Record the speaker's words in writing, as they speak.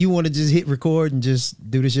You want to just hit record and just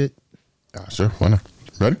do the shit? Sure. Why not?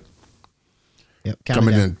 Ready? Yep.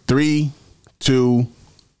 Coming in 3, 2.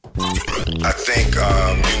 I think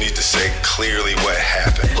you need to say clearly what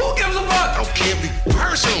happened. Who gives a fuck? I don't care if you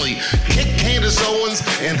personally kick Candace Owens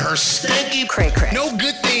and her stinky cray-cray. No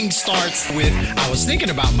good thing starts with, I was thinking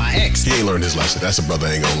about my ex. He ain't learned his lesson. That's a brother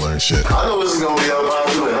ain't gonna learn shit. I know this is gonna be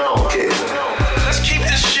unpopular and I don't care. Let's keep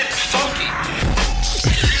this shit funky.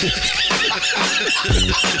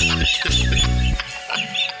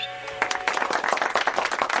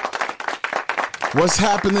 What's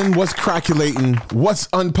happening? What's craculating? What's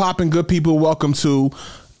unpopping, good people? Welcome to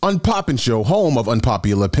Unpopin Show, home of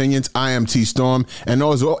unpopular opinions. I am T Storm, and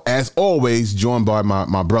as always, joined by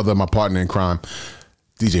my brother, my partner in crime,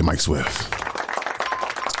 DJ Mike Swift.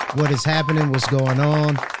 What is happening? What's going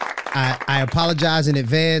on? I apologize in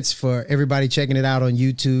advance for everybody checking it out on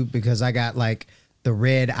YouTube because I got like the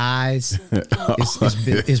red eyes.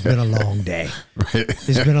 It's been a long day.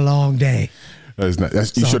 It's been a long day. You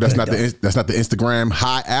sure that's not the Instagram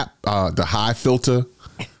high app, the high filter?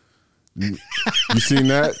 You seen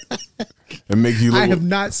that? It makes you look. I have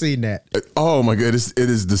not seen that. Oh my god! It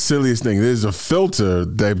is the silliest thing. There's a filter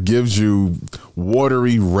that gives you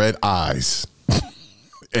watery red eyes,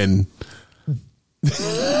 and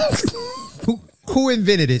who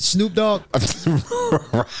invented it? Snoop Dogg.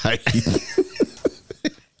 Right.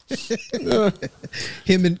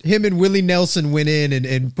 Him and Willie Nelson went in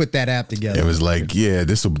and put that app together. It was like, yeah,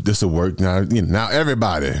 this will work now. Now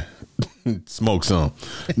everybody smoke some.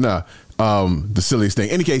 Nah, the silliest thing.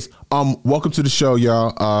 Any case, welcome to the show,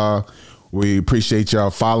 y'all. We appreciate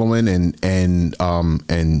y'all following and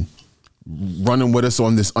running with us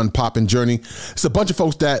on this unpopping journey. It's a bunch of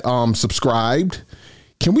folks that subscribed.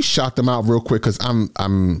 Can we shout them out real quick? Because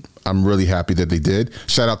I'm really happy that they did.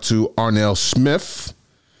 Shout out to Arnell Smith.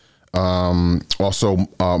 Also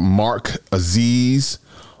Mark Aziz,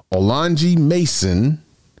 Olanji Mason,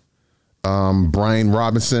 Brian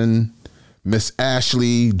Robinson, Miss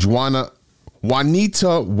Ashley, Juanita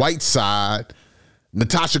Whiteside,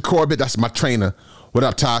 Natasha Corbett, that's my trainer. What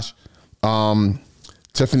up, Tosh?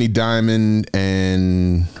 Tiffany Diamond,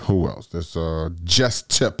 and who else? There's Jess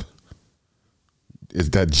Tip. Is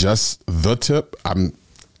that just the tip? I'm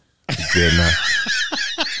dead now.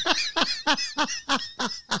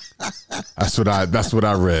 That's what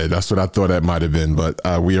I read. That's what I thought that might have been, but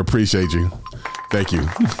we appreciate you. Thank you.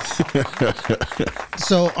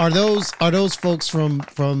 So are those folks from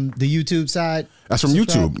the YouTube side? That's from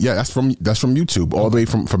YouTube. Yeah, that's from YouTube all the way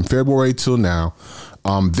from February till now.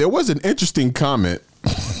 There was an interesting comment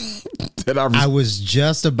that I was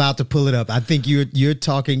just about to pull it up. I think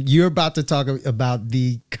you're about to talk about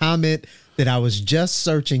the comment that I was just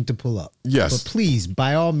searching to pull up. Yes. But please,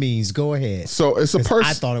 by all means, go ahead. So it's a person.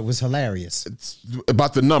 I thought it was hilarious. It's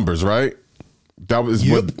about the numbers, right? That was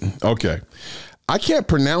okay. I can't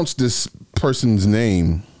pronounce this person's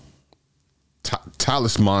name.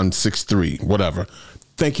 Talisman 63, whatever.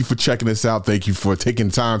 Thank you for checking this out. Thank you for taking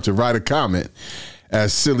time to write a comment,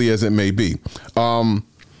 as silly as it may be.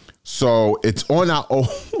 So it's on our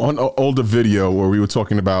older video where we were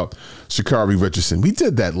talking about Sha'Carri Richardson. We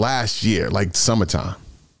did that last year, like summertime,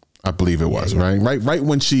 I believe it was, right? Right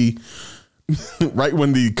when right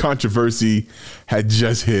when the controversy had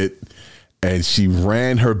just hit, and she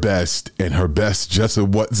ran her best, and her best just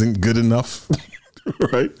wasn't good enough,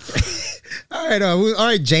 right? All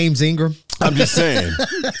right, James Ingram. I'm just saying,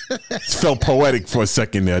 it felt poetic for a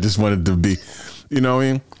second there. I just wanted to be, you know what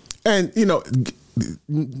I mean? And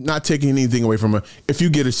not taking anything away from her. If you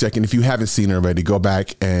get a second, if you haven't seen her already, go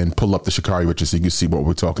back and pull up the Sha'Carri Richardson so you can see what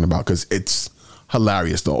we're talking about, because it's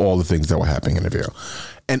hilarious, all the things that were happening in the video.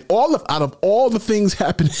 And out of all the things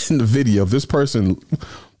happening in the video, this person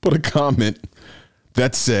put a comment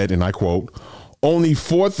that said, and I quote, "Only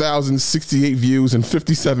 4,068 views and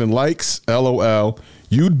 57 likes. LOL.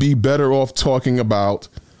 You'd be better off talking about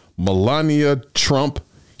Melania Trump.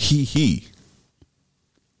 He."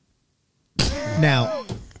 Now,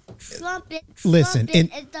 listen.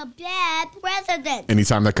 It's a bad president.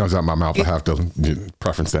 Anytime that comes out my mouth, I have to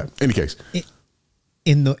preference that. Any case,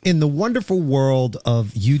 in the wonderful world of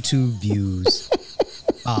YouTube views,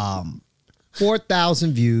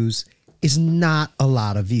 4,000 views is not a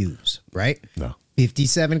lot of views, right? No.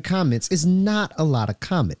 57 comments is not a lot of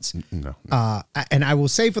comments. No. And I will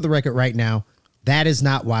say for the record right now, that is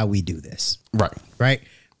not why we do this. Right. Right.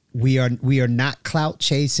 We are not clout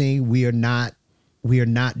chasing. We are not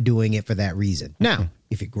doing it for that reason. Now,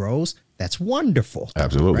 if it grows, that's wonderful.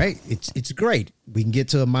 Absolutely. Right. It's great. We can get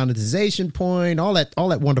to a monetization point, all that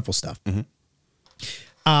wonderful stuff. Mm-hmm.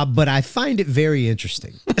 But I find it very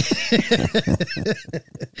interesting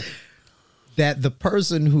that the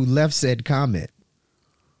person who left said comment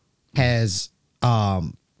has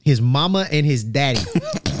his mama and his daddy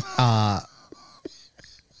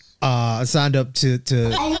signed up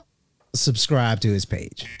to subscribe to his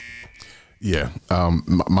page. Yeah.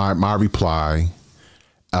 My reply,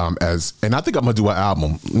 and I think I'm gonna do an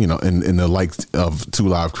album, in the like of Two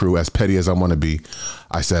Live Crew, as petty as I want to be.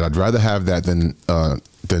 I said I'd rather have that than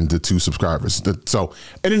the 2 subscribers. So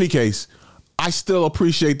in any case, I still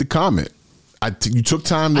appreciate the comment. You took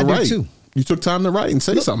time to write. Too. You took time to write and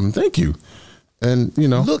say something. Thank you. And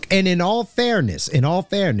look, and in all fairness, because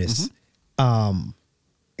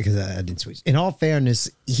I didn't switch. In all fairness,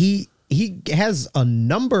 he has a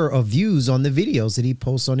number of views on the videos that he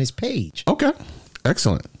posts on his page. Okay,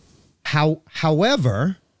 excellent.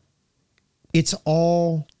 However, it's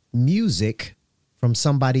all music from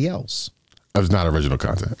somebody else. It's not original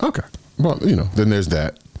content. Okay, well, then there's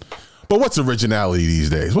that. But what's originality these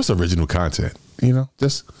days? What's original content?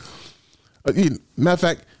 Just matter of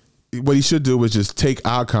fact, what he should do is just take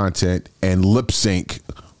our content and lip sync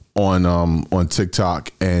on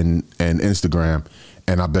TikTok and Instagram,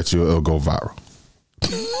 and I bet you it'll go viral.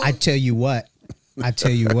 I tell you what,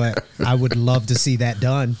 I would love to see that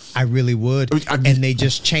done. I really would. And they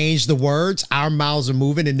just change the words. Our mouths are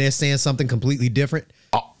moving and they're saying something completely different.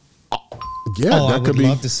 Yeah, I would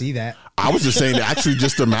love to see that. I was just saying that actually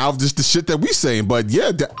just the mouth, just the shit that we saying, but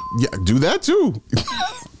yeah, do that too.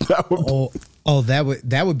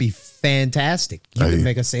 That would be fantastic. You could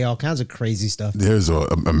make us say all kinds of crazy stuff. There's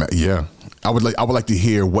yeah. I would like to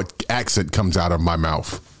hear what accent comes out of my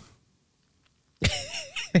mouth.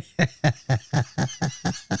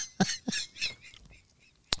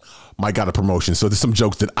 Mike got a promotion, so there's some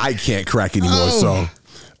jokes that I can't crack anymore. So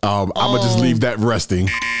I'm gonna just leave that resting.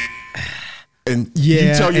 And you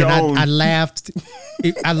tell your own. I laughed.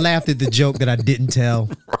 I laughed at the joke that I didn't tell.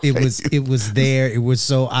 Right. It was there. It was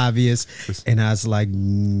so obvious, and I was like,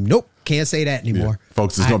 nope, can't say that anymore. Yeah.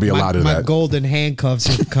 Folks, there's gonna be a lot of that. My golden handcuffs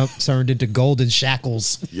have turned into golden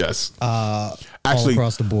shackles. Yes. Actually, all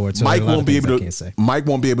across the board. So Mike won't be able to. Mike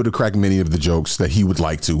won't be able to crack many of the jokes that he would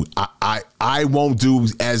like to. I won't do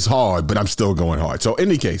as hard, but I'm still going hard. So in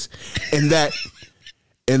any case, in that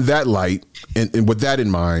light, and with that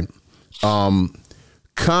in mind.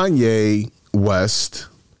 Kanye West,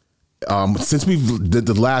 since we did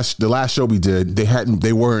the last show we did,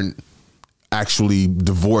 they weren't actually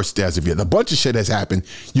divorced as of yet. A bunch of shit has happened.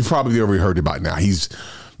 You've probably already heard about now. He's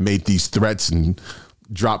made these threats and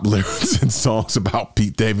dropped lyrics and songs about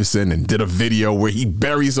Pete Davidson and did a video where he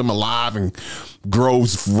buries him alive and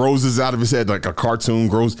grows roses out of his head like a cartoon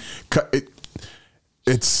grows.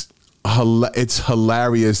 It's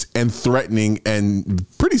hilarious and threatening and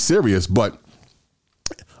pretty serious, but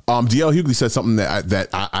DL Hughley said something that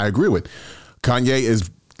I agree with. Kanye is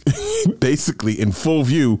basically in full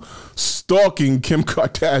view stalking Kim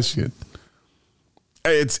Kardashian.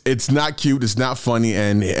 It's not cute, it's not funny,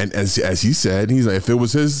 and as he said, he's like, if it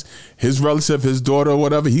was his relative, his daughter or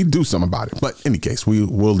whatever, he'd do something about it. But in any case,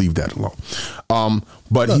 we'll leave that alone.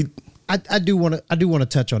 But look, I do want to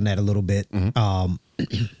touch on that a little bit. Mm-hmm.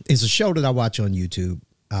 It's a show that I watch on YouTube,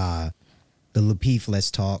 the Lapeef Let's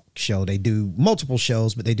Talk show. They do multiple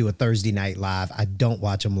shows, but they do a Thursday night live. I don't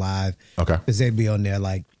watch them live, okay, because they'd be on there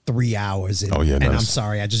like 3 hours. And, and I'm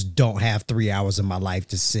sorry, I just don't have 3 hours of my life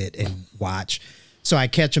to sit and watch. So I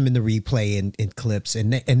catch them in the replay and clips,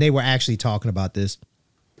 and they were actually talking about this,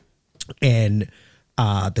 and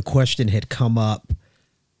the question had come up.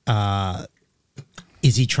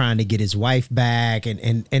 Is he trying to get his wife back?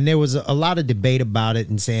 And there was a lot of debate about it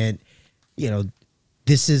and saying,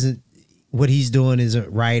 this isn't what he's doing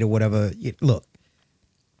isn't right or whatever. Look,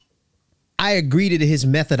 I agree that his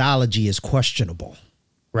methodology is questionable,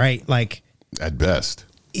 right? Like at best,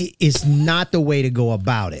 it's not the way to go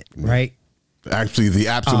about it, right? Actually, the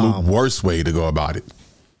absolute worst way to go about it.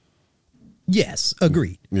 Yes,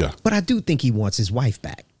 agreed. Yeah. But I do think he wants his wife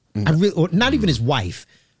back. Or not even his wife.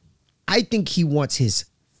 I think he wants his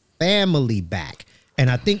family back. And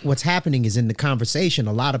I think what's happening is in the conversation,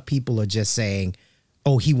 a lot of people are just saying,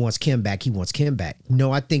 oh, he wants Kim back. He wants Kim back.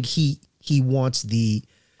 No, I think he wants the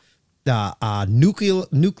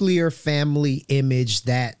nuclear family image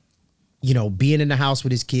that, being in the house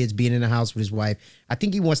with his kids, being in the house with his wife. I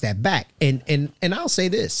think he wants that back. And I'll say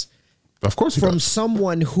this. Of course he from does.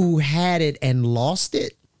 Someone who had it and lost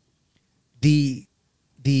it, the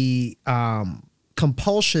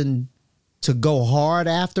compulsion to go hard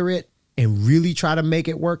after it and really try to make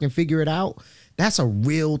it work and figure it out, that's a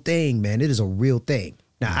real thing, man. It is a real thing.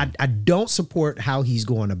 Now, I don't support how he's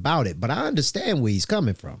going about it, but I understand where he's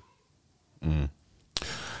coming from.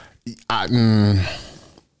 I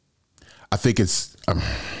think it's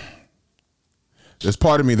there's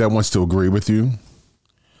part of me that wants to agree with you.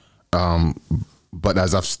 But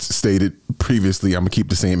as I've stated previously, I'm gonna keep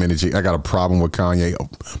the same energy. I got a problem with Kanye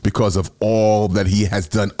because of all that he has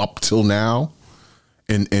done up till now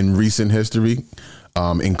in recent history,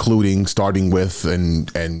 including starting with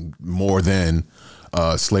and more than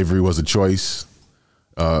slavery was a choice.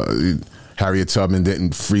 Harriet Tubman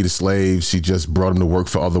didn't free the slaves; she just brought them to work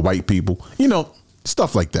for other white people. You know,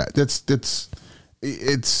 stuff like that.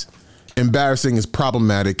 It's embarrassing. It's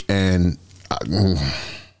problematic, and.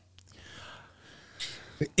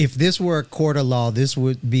 If this were a court of law, this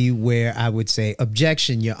would be where I would say,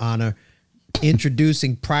 objection, Your Honor,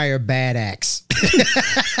 introducing prior bad acts.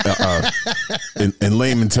 In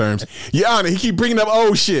layman terms, Your Honor, he keep bringing up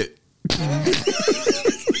old shit.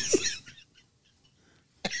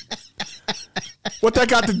 What that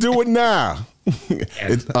got to do with now?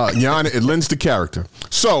 Your Honor, it lends to character.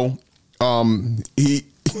 So,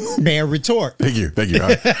 May I retort? Thank you.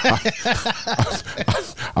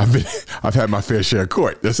 I've had my fair share of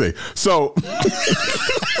court. Let's say so.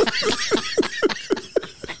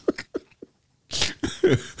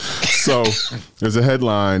 So there's a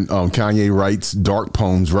headline. Kanye writes dark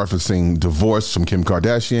poems referencing divorce from Kim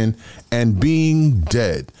Kardashian and being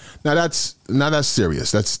dead. Now that's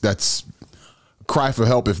serious. That's cry for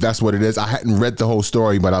help if that's what it is. I hadn't read the whole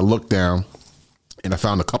story, but I looked down and I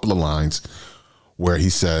found a couple of lines where he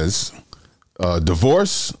says,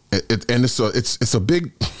 divorce, and it's a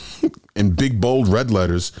big, in big bold red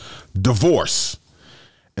letters, divorce.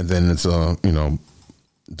 And then it's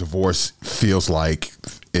divorce feels like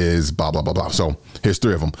is blah, blah, blah, blah. So here's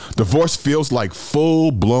three of them. Divorce feels like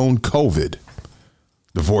full-blown COVID.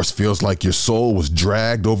 Divorce feels like your soul was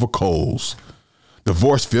dragged over coals.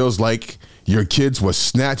 Divorce feels like your kids were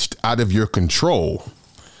snatched out of your control.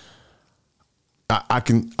 I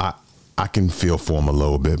can feel for him a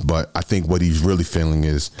little bit, but I think what he's really feeling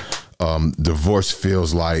is divorce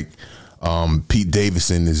feels like Pete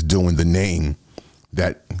Davidson is doing the name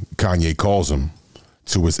that Kanye calls him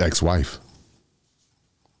to his ex-wife.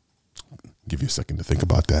 Give you a second to think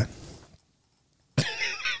about that.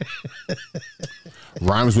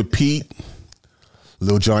 Rhymes with Pete.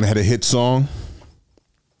 Lil Jon had a hit song.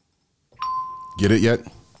 Get it yet?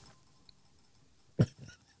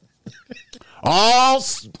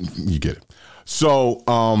 You get it. So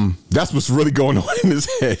that's what's really going on in his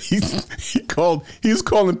head. He's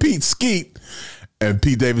calling Pete Skeet, and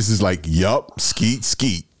Pete Davis is like, "Yup, Skeet,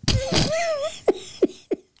 Skeet,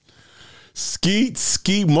 Skeet,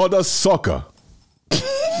 Skeet, mother sucker."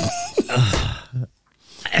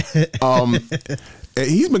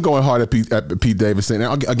 He's been going hard at Pete Davidson.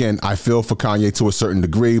 Now, again, I feel for Kanye to a certain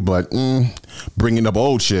degree, but bringing up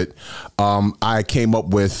old shit, I came up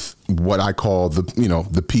with what I call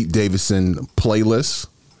the Pete Davidson playlist.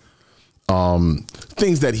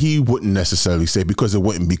 Things that he wouldn't necessarily say because it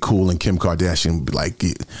wouldn't be cool, and Kim Kardashian would be like,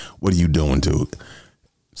 "What are you doing, dude?"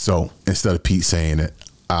 So instead of Pete saying it,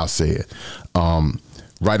 I'll say it.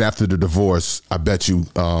 Right after the divorce, I bet you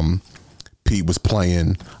Pete was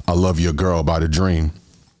playing "I Love Your Girl" by The Dream.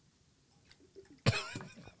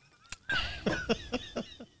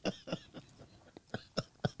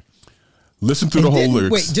 Listen to the whole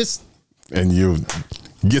lyrics. And you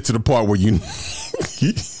get to the part where you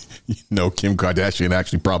Kim Kardashian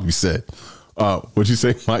actually probably said, what'd you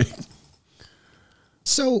say, Mike?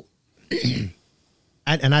 So,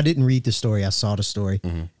 I didn't read the story. I saw the story,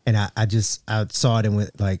 and I saw it and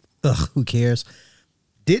went like, ugh, who cares?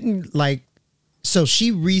 So she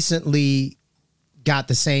recently got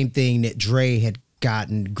the same thing that Dre had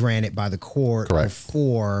gotten granted by the court. Correct.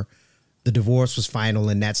 Before the divorce was final,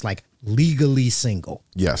 and that's like legally single.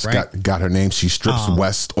 Yes, right? got her name. She strips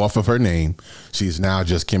West off of her name. She's now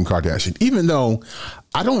just Kim Kardashian. Even though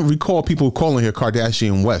I don't recall people calling her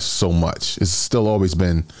Kardashian West so much. It's still always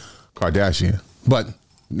been Kardashian. But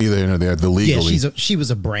neither here nor there. The legally, she was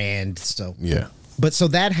a brand. So yeah. But so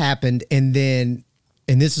that happened, and then.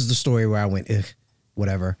 And this is the story where I went, ugh,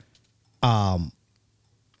 whatever.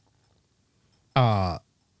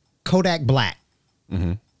 Kodak Black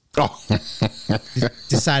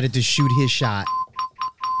decided to shoot his shot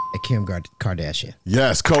at Kim Kardashian.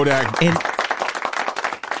 Yes, Kodak. And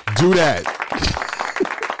do that.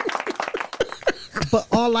 But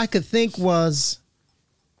all I could think was,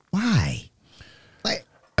 why? Like,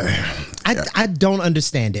 I don't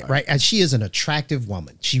understand it, right? She is an attractive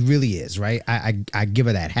woman. She really is, right? I give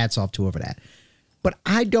her that. Hats off to her for that. But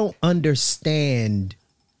I don't understand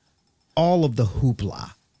all of the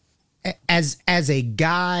hoopla. As a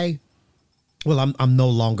guy, well, I'm no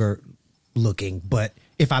longer looking, but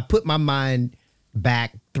if I put my mind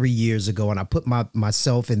back 3 years ago and I put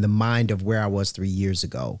myself in the mind of where I was 3 years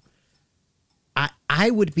ago, I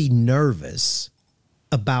would be nervous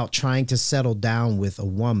about trying to settle down with a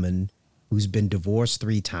woman who's been divorced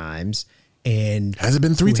 3 times. And has it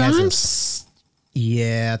been 3 times?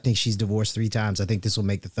 Yeah, I think she's divorced 3 times. I think this will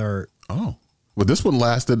make the 3rd. Oh. Well, this one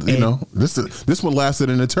lasted, this one lasted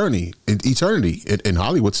an eternity in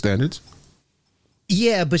Hollywood standards.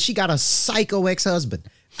 Yeah, but she got a psycho ex-husband.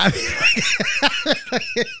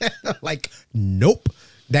 Like, nope.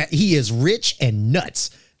 That he is rich and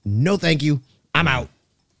nuts. No, thank you. I'm out.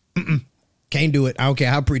 Can't do it. I don't care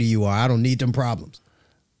how pretty you are. I don't need them problems.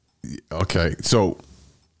 Okay, so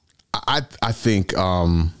I think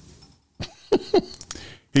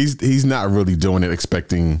he's not really doing it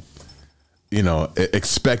expecting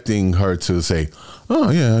her to say,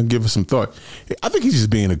 oh yeah, I'll give her some thought. I think he's just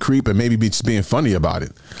being a creep and maybe just being funny about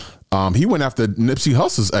it. He went after Nipsey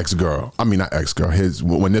Hussle's ex-girl. I mean, not ex-girl.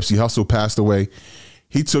 When Nipsey Hussle passed away,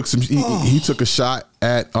 he took he took a shot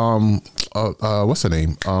at what's her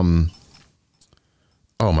name?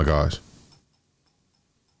 Oh my gosh.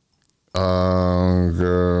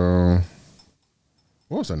 Girl.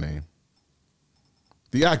 What was her name?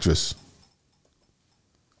 The actress.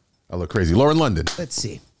 I look crazy. Lauren London. Let's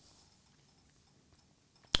see.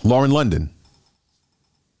 Lauren London.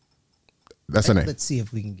 That's her name. Let's see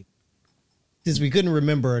if we can get, since we couldn't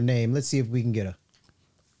remember her name, let's see if we can get a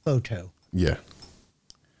photo. Yeah.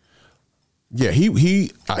 Yeah, he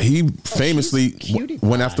famously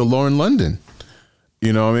went after Lauren London.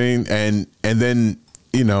 You know what I mean? And then,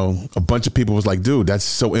 a bunch of people was like, dude, that's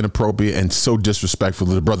so inappropriate and so disrespectful.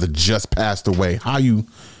 The brother just passed away. How you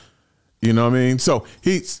know what I mean? So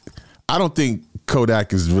I don't think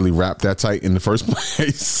Kodak is really wrapped that tight in the first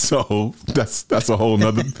place. So that's a whole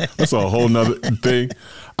nother thing.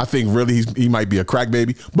 I think really he might be a crack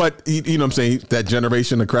baby, but you know what I'm saying? That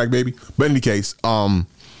generation of crack baby. But in any case,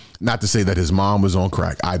 not to say that his mom was on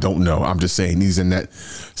crack. I don't know. I'm just saying he's in that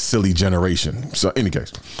silly generation. So in any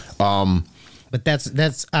case, but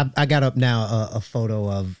that's I got up now a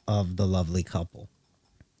photo of the lovely couple.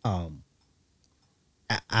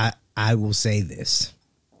 I will say this.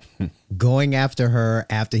 Going after her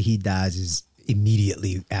after he dies is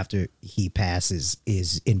immediately after he passes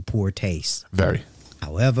is in poor taste. Very.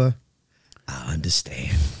 However, I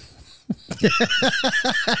understand.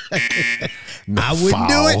 I wouldn't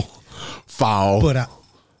do it. Foul. But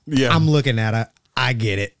I'm looking at her. I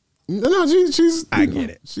get it. No, she's. I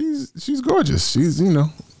get it. She's gorgeous. She's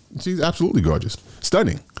she's absolutely gorgeous,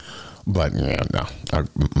 stunning. But yeah, no.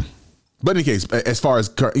 But in any case, as far as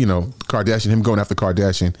Kardashian, him going after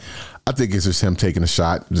Kardashian, I think it's just him taking a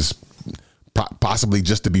shot, just possibly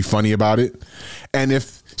just to be funny about it. And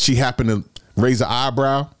if she happened to raise an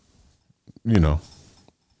eyebrow,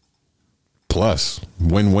 plus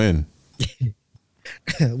win-win.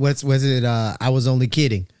 Was it? I was only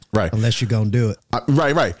kidding. Right. Unless you're gonna do it.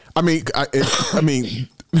 Right. I mean,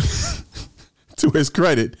 to his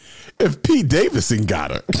credit, if Pete Davidson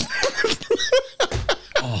got her.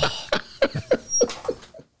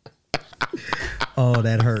 Oh,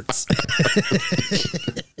 that hurts.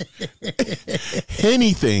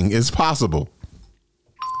 Anything is possible.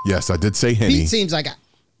 Yes, I did say Henny. Pete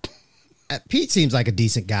seems like a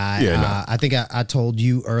decent guy. Yeah, no. I think I told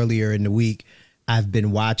you earlier in the week I've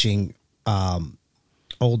been watching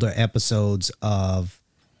older episodes of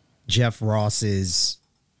Jeff Ross's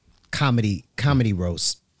comedy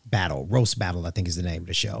roast battle. Roast Battle, I think is the name of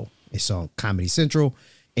the show. It's on Comedy Central,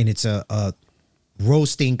 and it's a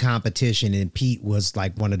roasting competition, and Pete was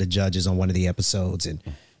like one of the judges on one of the episodes, and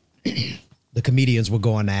the comedians were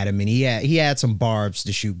going at him, and he had some barbs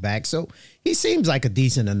to shoot back. So he seems like a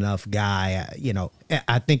decent enough guy.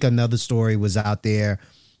 I think another story was out there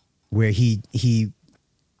where he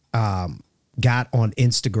got on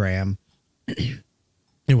Instagram.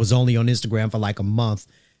 It was only on Instagram for like a month,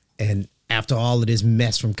 and after all of this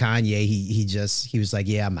mess from Kanye, he was like,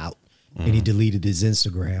 yeah, I'm out, and he deleted his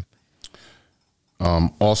Instagram.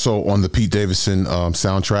 Also on the Pete Davidson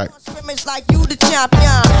soundtrack. Scrimmage like you the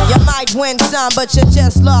champion. You might win some, but you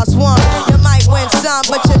just lost one. You might win some,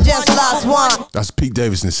 but you just lost one. That's Pete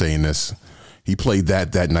Davidson saying this. He played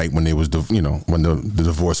that night when it was when the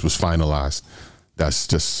divorce was finalized. That's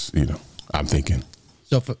just I'm thinking.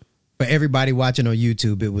 So for everybody watching on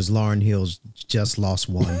YouTube, it was Lauryn Hill's "Just Lost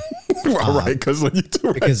One." Right, because on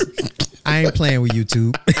YouTube. Because I ain't playing with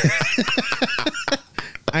YouTube.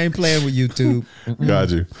 I ain't playing with YouTube.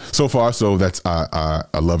 Got you. So far, so that's I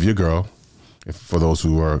love your girl. For those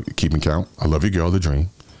who are keeping count, I Love Your Girl, The Dream,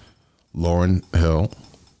 Lauryn Hill,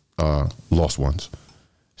 Lost Ones.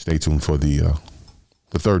 Stay tuned for the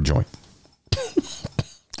third joint.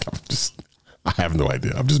 I have no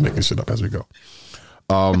idea. I'm just making shit up as we go.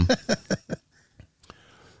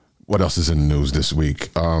 What else is in the news this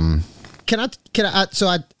week? So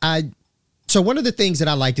one of the things that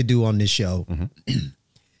I like to do on this show,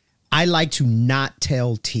 I like to not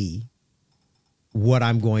tell T what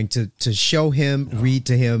I'm going to show him, read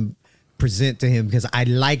to him, present to him, because I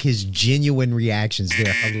like his genuine reactions.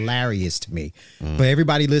 They're hilarious to me. But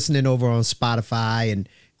everybody listening over on Spotify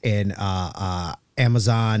and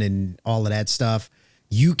Amazon and all of that stuff,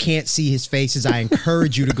 you can't see his faces. I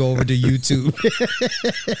encourage you to go over to YouTube.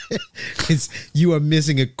 You are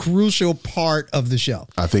missing a crucial part of the show.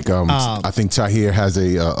 I think Tahir has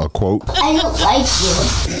a quote. I don't like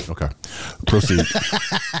you. Okay, proceed.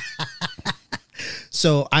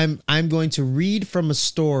 So I'm going to read from a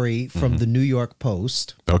story from the New York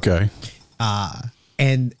Post. Okay.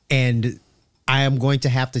 And I am going to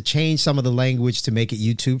have to change some of the language to make it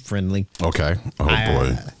YouTube friendly. Okay. Oh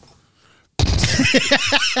boy.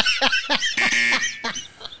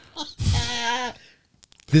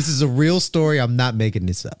 This is a real story. I'm not making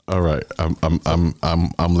this up. All right.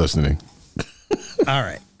 I'm listening. All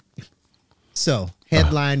right. So,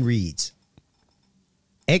 headline reads: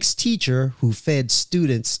 ex-teacher who fed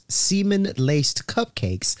students semen-laced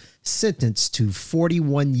cupcakes sentenced to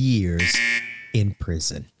 41 years in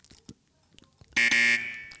prison.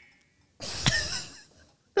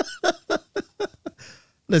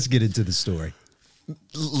 Let's get into the story.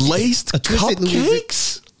 Laced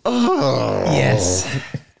cupcakes? Oh. Yes.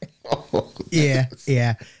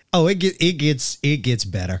 Yeah. Oh, it gets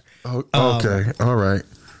better. Oh, okay. All right.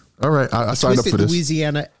 I signed up for this.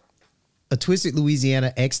 A Twisted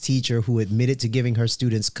Louisiana ex-teacher who admitted to giving her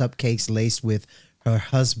students cupcakes laced with her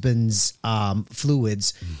husband's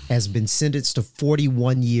fluids has been sentenced to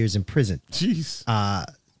 41 years in prison. Jeez.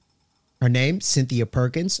 Her name, Cynthia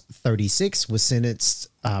Perkins, 36, was sentenced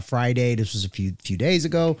Friday. This was a few days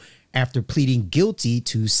ago, after pleading guilty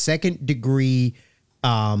to second-degree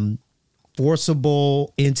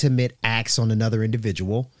forcible intimate acts on another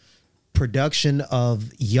individual, production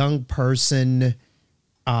of young person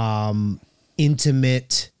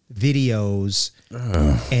intimate videos,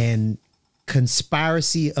 and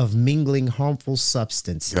conspiracy of mingling harmful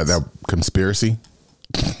substances. Yeah, that conspiracy.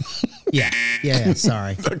 Yeah.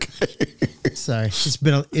 Sorry. Okay. Sorry.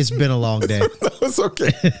 It's been a long day. That's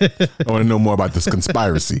okay. I want to know more about this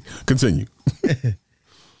conspiracy. Continue.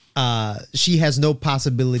 She has no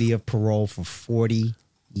possibility of parole for 40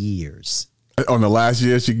 years. On the last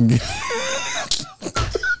year, she can get.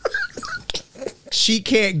 She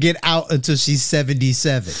can't get out until she's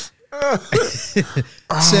 77.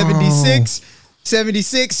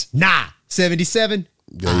 76? Nah. 77?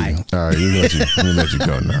 All right, we let you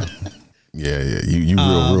go now. Yeah.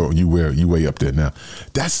 You way up there now.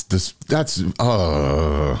 What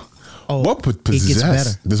it gets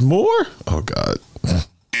better. There's more? Oh God.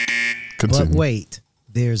 Continue. But wait,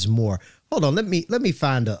 there's more. Hold on, let me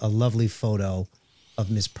find a lovely photo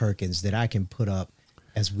of Miss Perkins that I can put up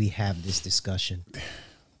as we have this discussion.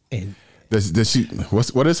 And does she?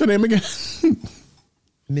 What is her name again?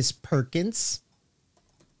 Miss Perkins.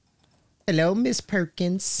 Hello, Miss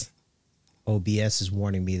Perkins. OBS is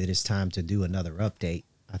warning me that it's time to do another update.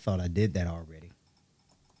 I thought I did that already.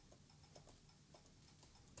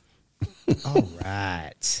 All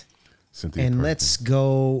right. Cynthia and Perkins.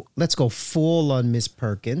 let's go full on Miss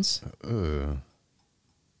Perkins.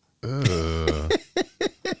 That's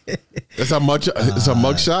a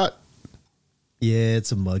mugshot? Yeah,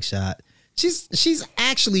 it's a mugshot. She's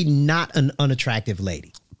actually not an unattractive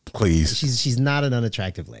lady. Please. She's not an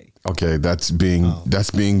unattractive lady. Okay, that's being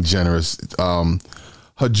generous.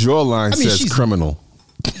 Her jawline says criminal.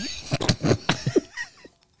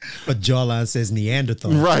 But jawline says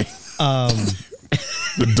Neanderthal. Right.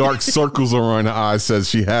 The dark circles around her eyes says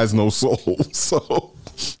she has no soul. So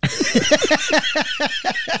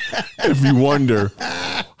if you wonder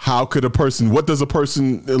what does a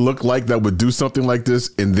person look like that would do something like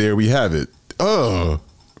this? And there we have it. And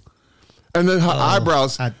then her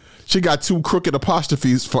eyebrows, she got 2 crooked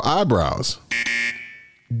apostrophes for eyebrows.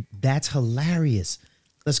 That's hilarious.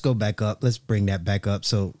 Let's go back up. Let's bring that back up.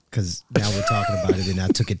 So, because now we're talking about it and I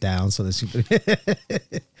took it down. So let's see.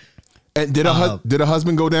 And did her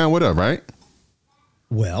husband go down with her, right?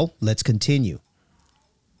 Well, let's continue.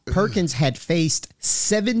 Perkins had faced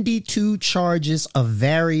 72 charges of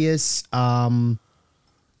various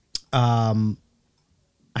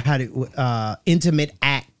intimate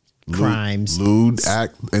crimes, lewd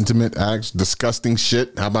act, intimate acts, disgusting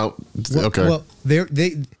shit. How about okay? Well,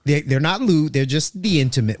 they're not lewd. They're just the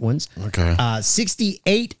intimate ones. Okay.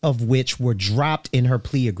 68 of which were dropped in her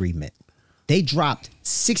plea agreement. They dropped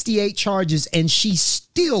 68 charges, and she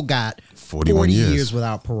still got 41 years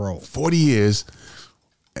without parole. 40 years.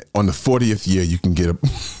 On the 40th year, you can get a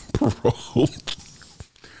parole.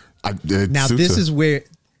 Now this is where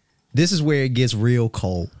it gets real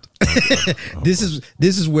cold. Okay. This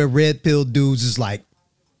is where red pill dudes is like,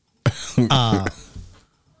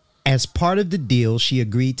 as part of the deal, she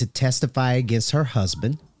agreed to testify against her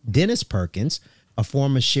husband, Dennis Perkins, a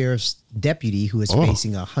former sheriff's deputy who is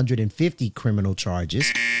facing 150 criminal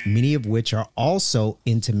charges, many of which are also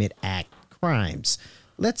intimate act crimes.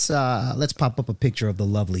 Let's pop up a picture of the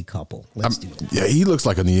lovely couple. Let's do that. Yeah, he looks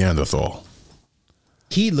like a Neanderthal.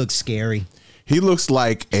 He looks scary. He looks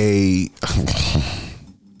like a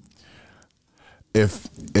if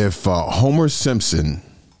Homer Simpson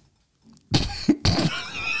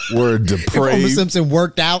were depraved. If Homer Simpson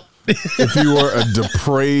worked out. If you were a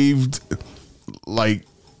depraved, like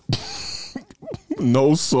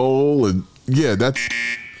no soul, and yeah, that's.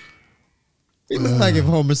 It looked like if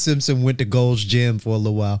Homer Simpson went to Gold's Gym for a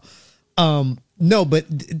little while. No, but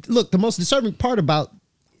look, the most disturbing part about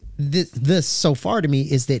this so far to me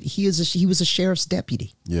is that he was a sheriff's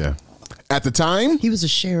deputy. Yeah. At the time? He was a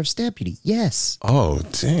sheriff's deputy. Yes. Oh,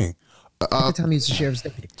 dang. At the time he was a sheriff's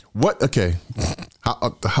deputy. What? Okay.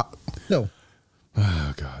 No.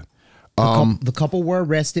 Oh, God. The couple were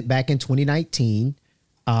arrested back in 2019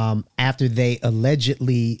 after they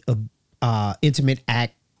allegedly intimate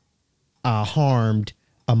act harmed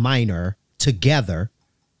a minor together,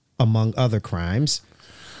 among other crimes.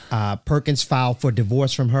 Perkins filed for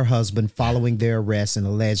divorce from her husband following their arrest and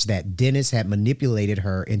alleged that Dennis had manipulated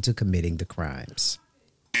her into committing the crimes.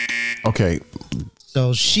 Okay.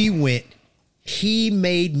 So she went, he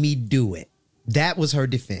made me do it. That was her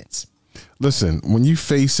defense. Listen, when you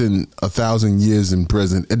facing 1,000 years in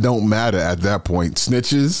prison, it don't matter at that point.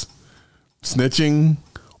 Snitching,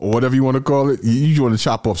 or whatever you want to call it, you want to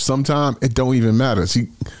chop off sometime, it don't even matter.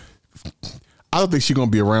 I don't think she's going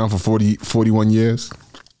to be around for 41 years.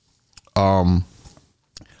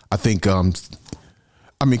 I think,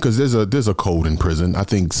 because there's a code in prison. I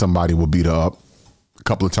think somebody will beat her up a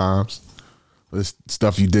couple of times. This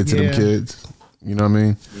stuff you did to them kids. You know what I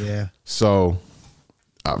mean? Yeah. So,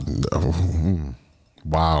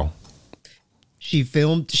 wow. She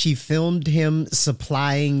filmed him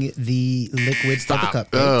supplying the liquid for the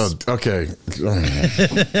cupcakes. Okay.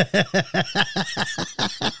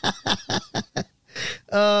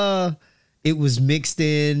 It was mixed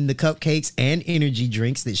in the cupcakes and energy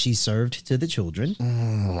drinks that she served to the children.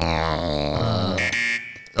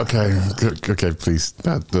 Okay, please.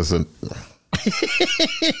 That doesn't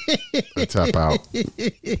tap out.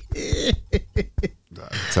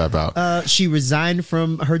 She resigned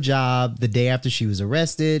from her job the day after she was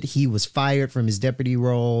arrested. He was fired from his deputy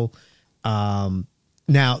role.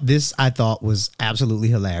 Now, this I thought was absolutely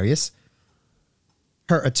hilarious.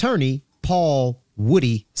 Her attorney, Paul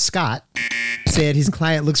Woody Scott, said his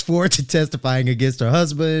client looks forward to testifying against her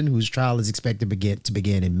husband, whose trial is expected to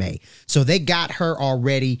begin in May. So they got her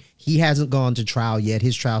already. He hasn't gone to trial yet.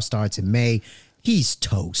 His trial starts in May. He's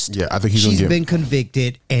toast. Yeah, I think she's been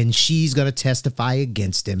convicted, and she's going to testify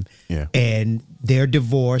against him. Yeah, and they're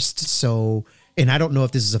divorced. So, and I don't know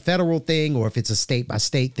if this is a federal thing or if it's a state by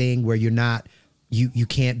state thing where you're not. You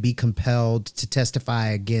can't be compelled to testify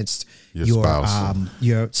against your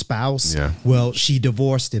spouse. Yeah. Well, she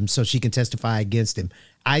divorced him, so she can testify against him.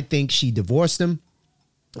 I think she divorced him.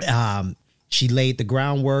 She laid the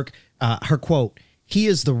groundwork. Her quote, "He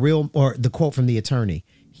is the real," or the quote from the attorney,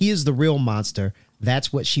 "He is the real monster."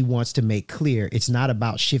 That's what she wants to make clear. It's not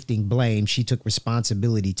about shifting blame. She took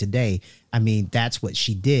responsibility today. I mean, that's what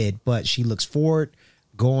she did, but she looks forward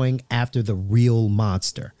going after the real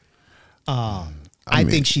monster. I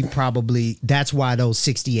think she probably, that's why those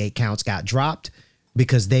 68 counts got dropped,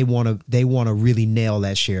 because they want to really nail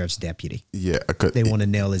that sheriff's deputy. Yeah. They want to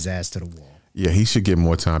nail his ass to the wall. Yeah, he should get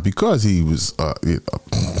more time because he was a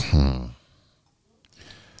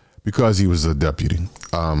deputy,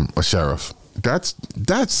 a sheriff. That's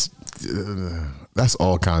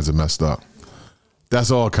all kinds of messed up.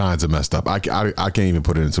 That's all kinds of messed up. I can't even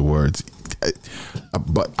put it into words.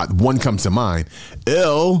 But one comes to mind.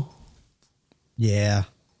 Yeah.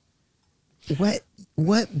 What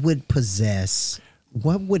would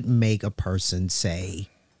make a person say,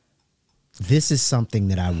 this is something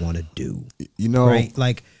that I want to do? You know, right?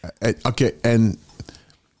 Like, okay, and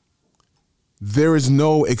there is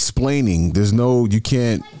no explaining. There's no, you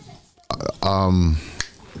can't,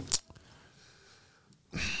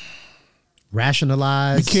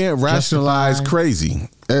 rationalize. You can't rationalize justify. crazy.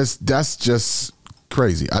 That's just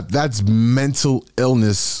crazy. That's mental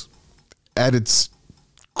illness at its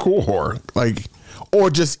core, like, or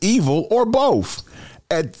just evil, or both.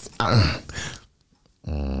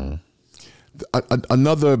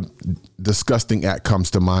 Another disgusting act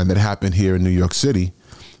comes to mind that happened here in New York City.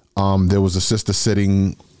 There was a sister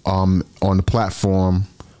sitting on the platform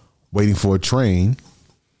waiting for a train,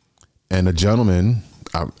 and a gentleman,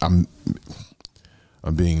 I'm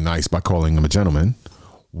being nice by calling him a gentleman,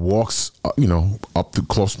 walks up to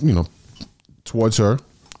close, towards her,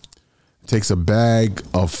 takes a bag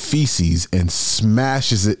of feces and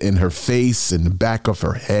smashes it in her face and the back of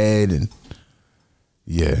her head, and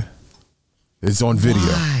yeah, it's on video.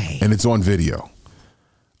 Why? And it's on video.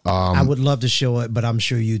 I would love to show it, but I'm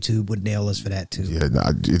sure YouTube would nail us for that too. Yeah,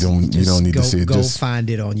 you don't need to see it. Go find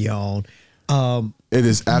it on your own. It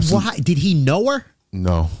is absolutely. Why did he know her?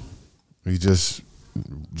 No, he just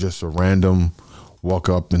a random walk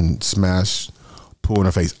up and smash, poo in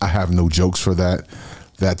her face. I have no jokes for that.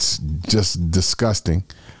 That's just disgusting.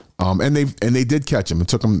 And they did catch him. It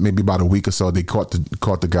took him maybe about a week or so. They caught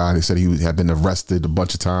the guy. They said he had been arrested a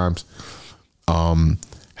bunch of times.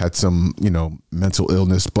 Had some, mental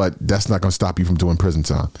illness, but that's not going to stop you from doing prison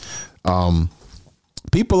time.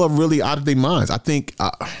 People are really out of their minds. I think.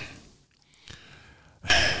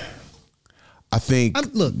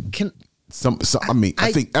 Look,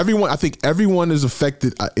 I think everyone is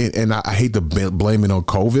affected, and I hate to blame it on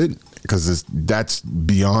COVID because that's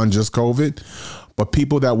beyond just COVID. But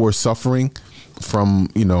people that were suffering from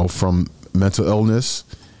mental illness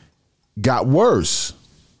got worse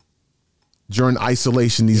during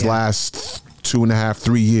isolation these last 2.5,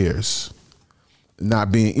 3 years,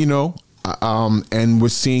 not being, and we're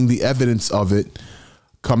seeing the evidence of it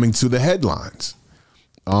coming to the headlines.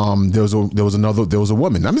 There was a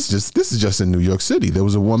woman. This is just in New York City. There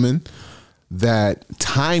was a woman that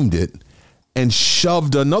timed it and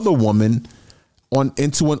shoved another woman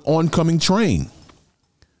into an oncoming train.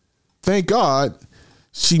 Thank God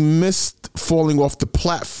she missed falling off the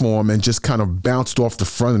platform and just kind of bounced off the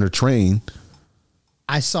front of the train.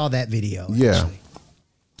 I saw that video. Yeah.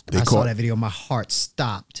 I saw that video. My heart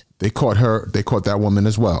stopped. They caught her. They caught that woman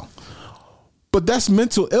as well. But that's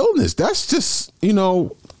mental illness. That's just,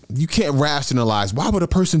 you can't rationalize. Why would a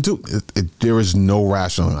person do it? There is no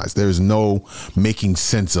rationalize. There is no making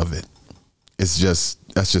sense of it. That's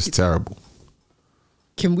just terrible.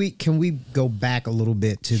 Can we go back a little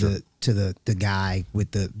bit to the guy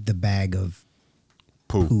with the bag of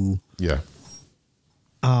poo? Yeah.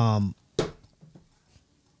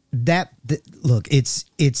 Look,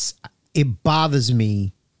 it bothers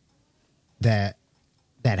me that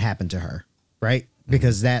happened to her, right?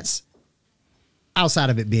 Because that's outside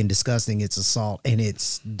of it being disgusting, it's assault and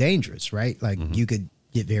it's dangerous, right? Like you could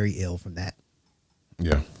get very ill from that.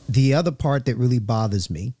 Yeah. The other part that really bothers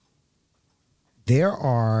me, there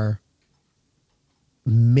are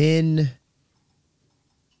men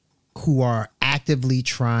who are actively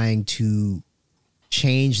trying to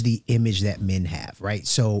change the image that men have, right?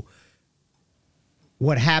 So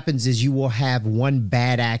what happens is you will have one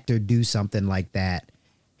bad actor do something like that,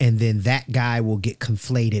 and then that guy will get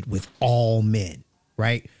conflated with all men,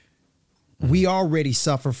 right? We already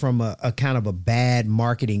suffer from a kind of a bad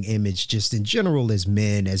marketing image just in general as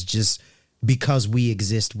men, as just because we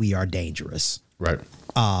exist, we are dangerous. Right.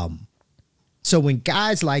 So when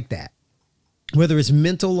guys like that, whether it's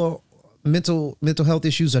mental health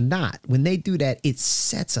issues or not, when they do that, it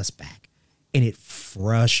sets us back and it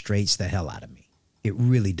frustrates the hell out of me. It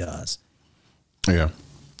really does. Yeah.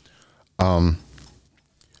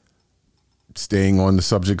 Staying on the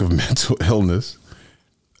subject of mental illness,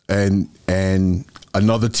 and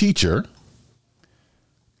another teacher.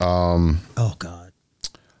 Oh God.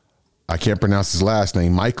 I can't pronounce his last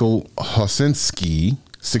name. Michael Hosinski,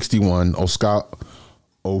 61,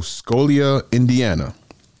 Oscolia, Indiana.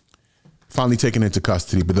 Finally taken into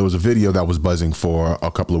custody, but there was a video that was buzzing for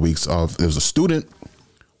a couple of weeks of there was a student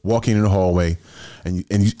walking in the hallway, and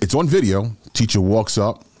it's on video. Teacher walks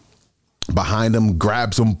up behind him,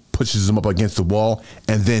 grabs him, pushes him up against the wall,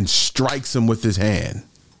 and then strikes him with his hand.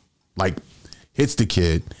 Like, hits the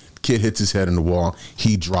kid. Kid hits his head in the wall.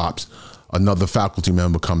 He drops. Another faculty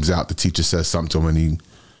member comes out. The teacher says something to him, and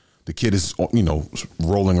the kid is,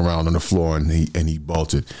 rolling around on the floor, and he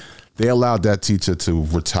bolted. They allowed that teacher to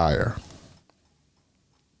retire.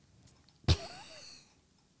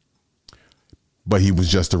 But he was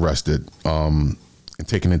just arrested and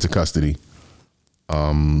taken into custody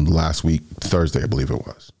last week, Thursday, I believe it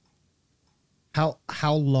was.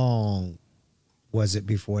 How long was it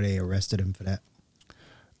before they arrested him for that?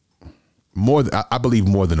 I believe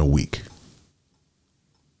more than a week.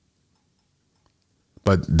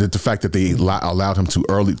 But the fact that they allowed him to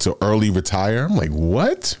early retire, I'm like,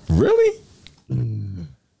 what? Really?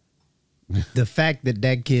 The fact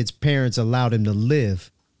that kid's parents allowed him to live.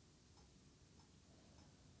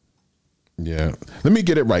 Yeah. Let me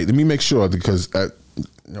get it right. Let me make sure, because I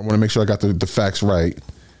want to make sure I got the facts right.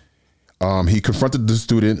 He confronted the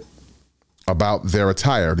student about their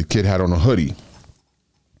attire. The kid had on a hoodie.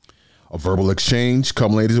 A verbal exchange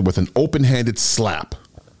culminated with an open-handed slap.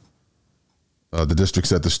 The district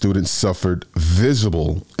said the student suffered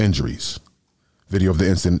visible injuries. Video of the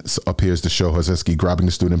incident appears to show Hazeski grabbing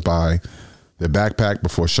the student by their backpack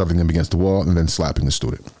before shoving them against the wall and then slapping the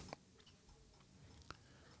student.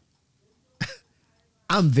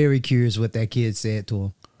 I'm very curious what that kid said to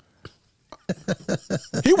him.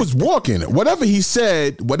 He was walking. Whatever he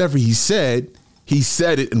said, he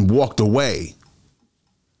said it and walked away.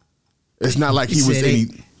 It's not like he was any.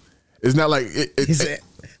 It's not like he said,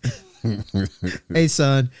 "Hey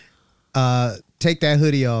son, take that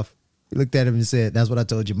hoodie off." He looked at him and said, "That's what I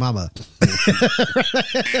told your mama."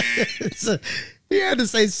 So he had to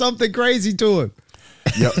say something crazy to him.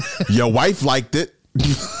 Your wife liked it.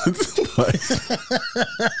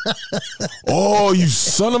 Oh, you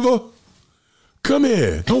son of a! Come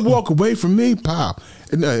here! Don't walk away from me, Pop.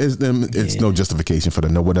 It's no justification for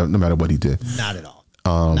no matter what he did. Not at all.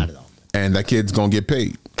 Not at all. And that kid's gonna get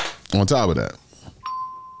paid on top of that.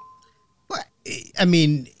 I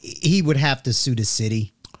mean, he would have to sue the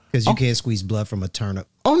city because you can't squeeze blood from a turnip.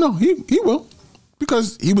 Oh no, he will,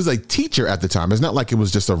 because he was a teacher at the time. It's not like it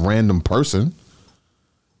was just a random person.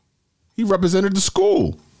 He represented the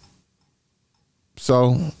school.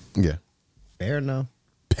 So yeah, fair enough.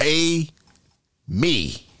 Pay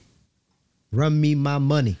me. Run me my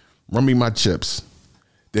money. Run me my chips.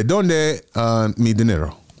 ¿De dónde mi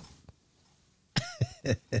dinero?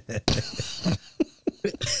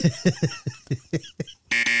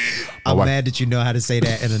 I'm mad that you know how to say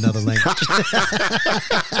that in another language.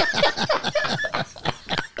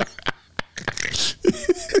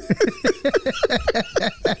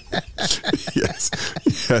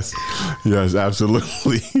 Yes,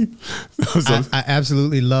 absolutely. I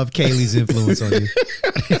absolutely love Kaylee's influence on you.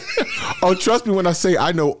 Oh, trust me when I say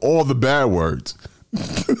I know all the bad words.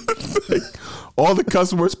 All the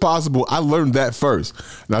cuss words possible. I learned that first.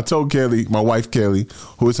 And I told Kaylee, my wife Kaylee,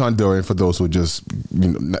 who is Honduran, for those who are just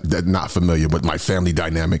not familiar with my family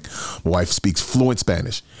dynamic, my wife speaks fluent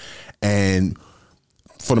Spanish. And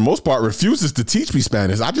for the most part, refuses to teach me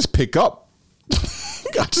Spanish. I just pick up.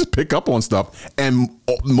 I just pick up on stuff. And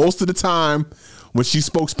most of the time when she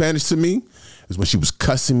spoke Spanish to me is when she was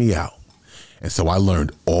cussing me out. And so I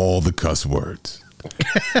learned all the cuss words.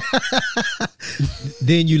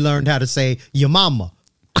 Then you learned how to say your mama.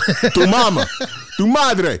 Tu mama. Tu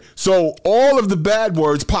madre. So all of the bad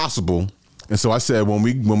words possible. And so I said, when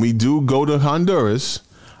we do go to Honduras,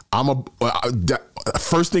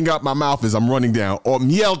 first thing out my mouth is I'm running down or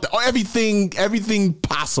miel, or everything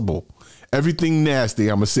possible. Everything nasty,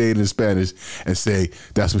 I'm going to say it in Spanish and say,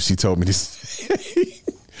 that's what she told me to say.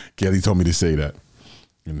 Kelly told me to say that.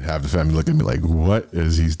 And have the family look at me like, what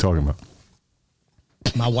is he talking about?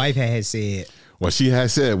 My wife had said. What she had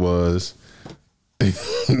said was,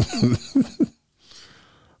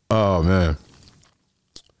 oh, man.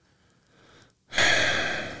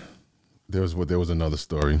 There was another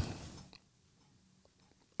story.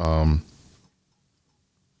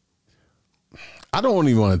 I don't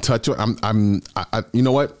even want to touch it. You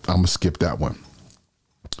know what? I'm gonna skip that one.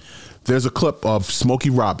 There's a clip of Smokey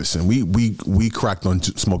Robinson. We cracked on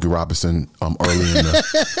Smokey Robinson early in the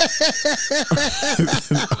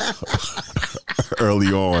early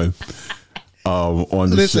on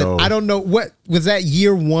the show. I don't know, what was that,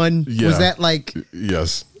 year one? Yeah. Was that like?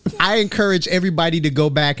 Yes. I encourage everybody to go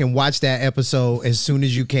back and watch that episode as soon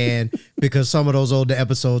as you can, because some of those older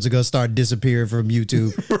episodes are gonna start disappearing from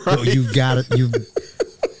YouTube. Right. So you've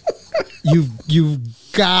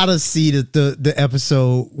gotta see the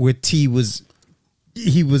episode where he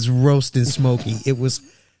was roasting Smokey. It was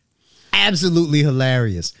absolutely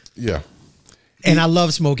hilarious. Yeah. And I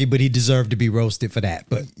love Smokey, but he deserved to be roasted for that.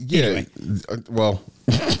 But yeah, anyway. Well,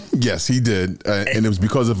 yes, he did, and it was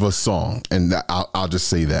because of a song, and I'll just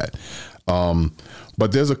say that.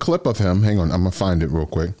 But there's a clip of him. Hang on, I'm gonna find it real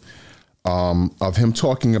quick. Of him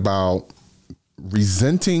talking about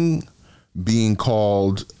resenting being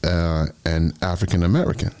called an African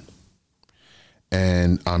American,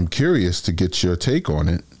 and I'm curious to get your take on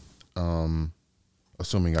it.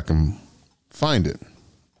 Assuming I can find it.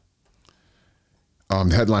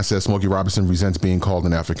 The headline says Smokey Robinson resents being called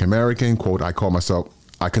an African American. Quote, I call myself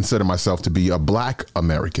I consider myself to be a black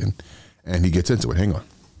American. And he gets into it. Hang on.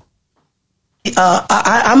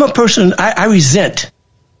 I'm a person, I resent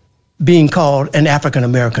being called an African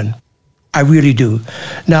American. I really do.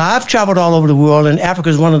 Now, I've traveled all over the world, and Africa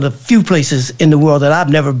is one of the few places in the world that I've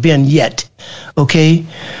never been yet. Okay?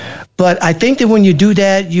 But I think that when you do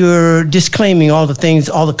that, you're disclaiming all the things,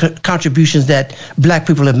 all the contributions that black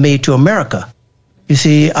people have made to America. You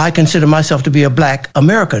see, I consider myself to be a black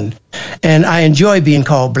American, and I enjoy being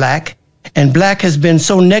called black. And black has been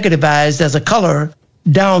so negativized as a color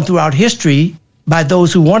down throughout history by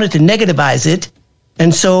those who wanted to negativize it.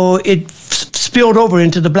 And so it spilled over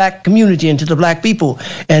into the black community, into the black people.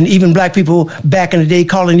 And even black people back in the day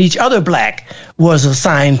calling each other black was a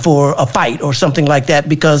sign for a fight or something like that,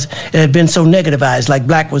 because it had been so negativized, like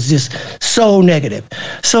black was just so negative.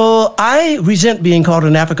 So I resent being called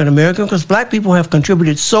an African American, because black people have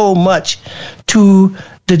contributed so much to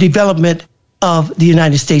the development of the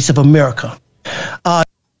United States of America. What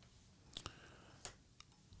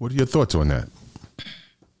are your thoughts on that?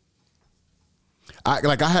 I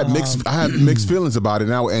had mixed feelings about it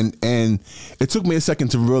now, and it took me a second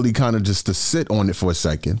to really kind of just to sit on it for a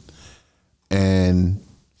second,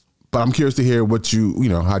 but I'm curious to hear what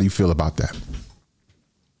how do you feel about that?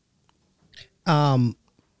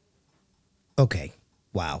 Okay.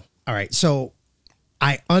 Wow. All right. So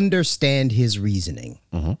I understand his reasoning.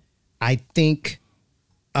 Mm-hmm. I think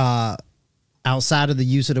outside of the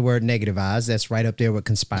use of the word negativize, that's right up there with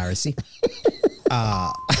conspiracy.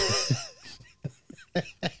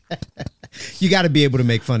 You got to be able to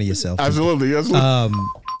make fun of yourself. Absolutely.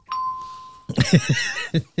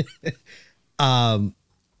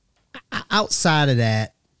 Outside of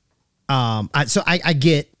that, I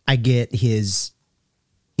get his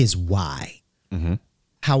why. Mm-hmm.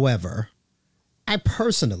 However, I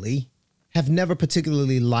personally have never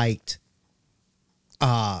particularly liked,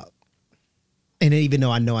 and even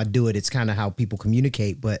though I know I do it, it's kind of how people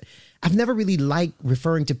communicate, but I've never really liked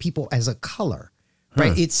referring to people as a color,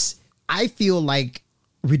 right? I feel like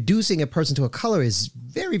reducing a person to a color is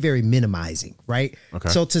very, very minimizing, right? Okay.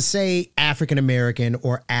 So to say African American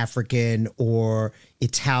or African or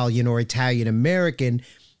Italian or Italian American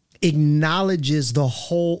acknowledges the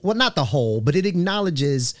whole, well, not the whole, but it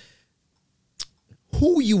acknowledges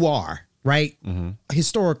who you are, right? Mm-hmm.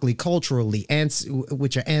 Historically, culturally, and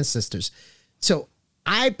with your ancestors. So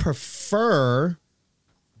I prefer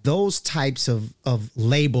those types of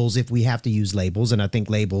labels, if we have to use labels, and I think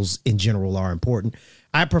labels in general are important.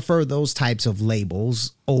 I prefer those types of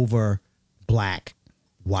labels over black,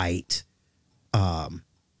 white. Well,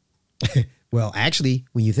 actually,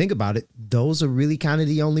 when you think about it, those are really kind of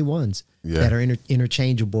the only ones that are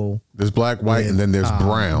interchangeable. There's black, white, and then there's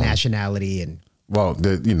brown. Nationality and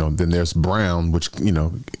then there's brown, which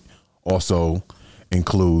also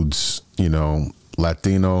includes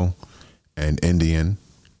Latino and Indian.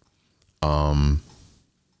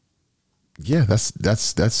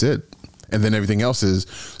 That's it. And then everything else is,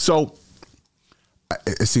 so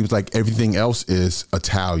it seems like everything else is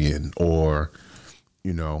Italian or,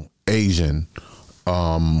 Asian,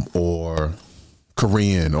 or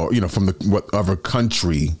Korean or, from whatever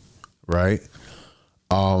country, right?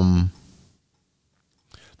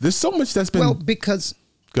 There's so much that's been, because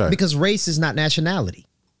race is not nationality.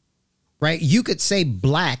 Right. You could say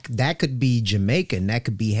black. That could be Jamaican. That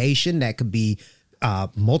could be Haitian. That could be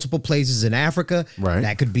multiple places in Africa. Right.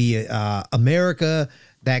 That could be America.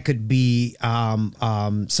 That could be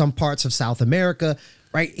some parts of South America.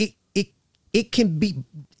 Right. It can be.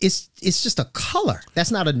 It's just a color.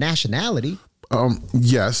 That's not a nationality.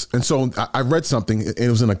 Yes. And so I read something. And it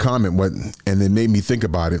was in a comment. And it made me think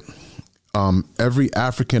about it. Every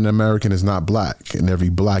African American is not black, and every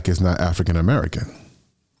black is not African American.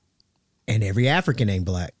 And every African ain't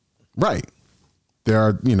black. Right. There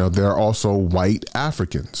are also white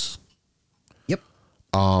Africans. Yep.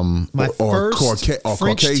 My first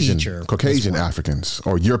French teacher, Caucasian Africans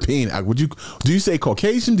or European. Do you say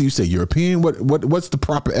Caucasian? Do you say European? What's the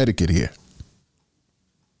proper etiquette here?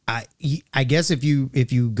 I guess if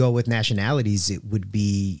you go with nationalities, it would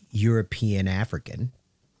be European African,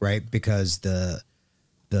 right? Because the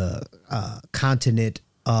continent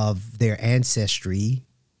of their ancestry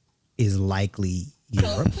is likely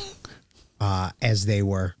Europe, as they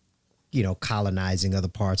were, colonizing other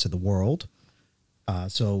parts of the world.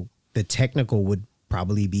 So the technical would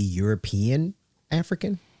probably be European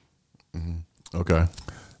African. Mm-hmm. Okay.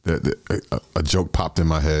 A joke popped in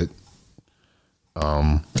my head.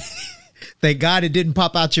 Thank God it didn't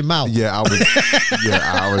pop out your mouth. Yeah,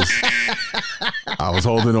 I was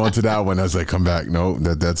holding on to that one as I come back. No,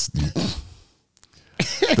 that's.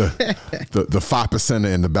 the 5%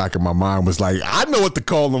 in the back of my mind was like, I know what to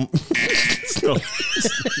call them. No,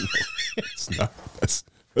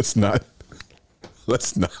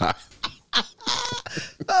 let's not.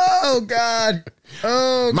 Oh God.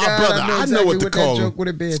 Oh my God. brother, I know what to call him. Joke would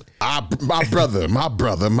have been. My brother.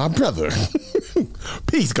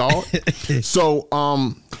 Peace, God. So,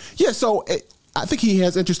 I think he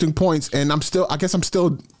has interesting points, and I'm still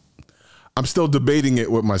debating it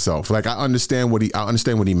with myself. Like, I understand what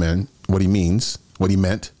he meant.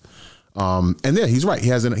 And yeah, he's right. He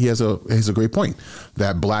has a great point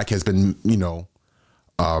that black has been,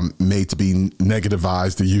 made to be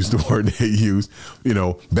negativized, to use the word they use.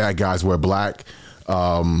 Bad guys wear black.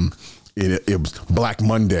 It was Black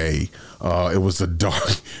Monday. It was a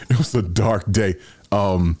dark day.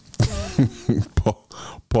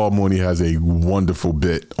 Paul Mooney has a wonderful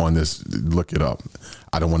bit on this. Look it up.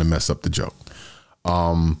 I don't want to mess up the joke.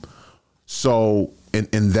 So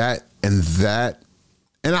in that,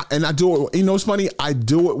 and I do it. It's funny. I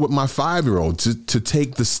do it with my 5-year-old to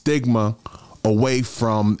take the stigma away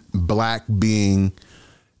from black being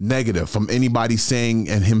negative, from anybody saying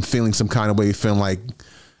and him feeling some kind of way, feeling like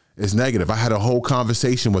it's negative. I had a whole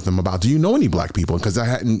conversation with him about, do you know any black people? Because I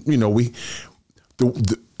hadn't,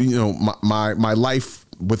 my life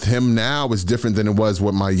with him now is different than it was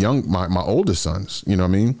with my older sons. You know what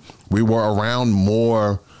I mean? We were around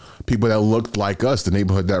more people that looked like us. The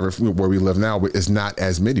neighborhood where we live now is not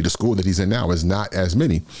as many. The school that he's in now is not as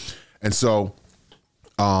many. And so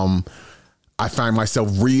I find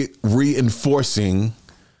myself reinforcing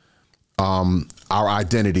our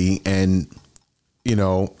identity and,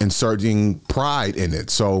 inserting pride in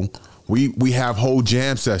it. So we have whole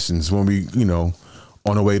jam sessions when we,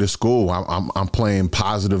 on the way to school. I'm playing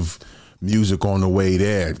positive music on the way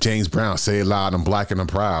there. James Brown, Say It Loud, I'm Black and I'm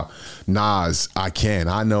Proud. Nas, I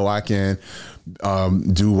know I can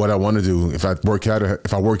do what I want to do. If I work out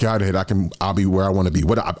of it, I'll be where I want to be.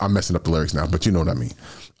 I'm messing up the lyrics now, but you know what I mean.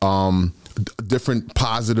 Different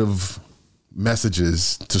positive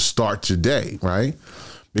messages to start your day, right?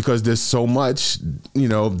 Because there's so much,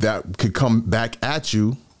 that could come back at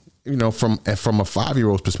you, from a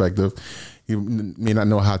 5-year-old's perspective. You may not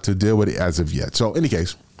know how to deal with it as of yet. So in any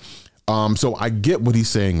case, so I get what he's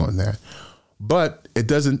saying on that, but it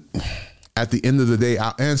doesn't, at the end of the day,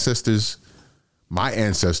 my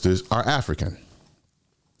ancestors are African.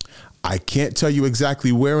 I can't tell you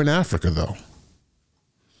exactly where in Africa though.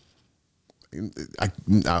 I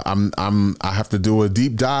have to do a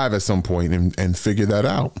deep dive at some point and figure that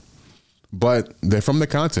out. But they're from the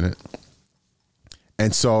continent.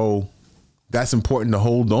 And so that's important to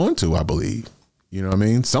hold on to, I believe. You know what I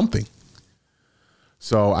mean? Something.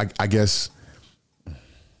 So I guess.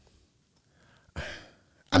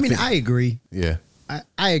 I agree. Yeah.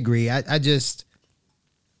 I agree. I just.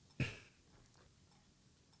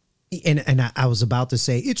 And I was about to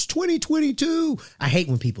say, it's 2022. I hate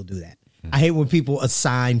when people do that. I hate when people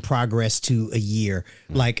assign progress to a year,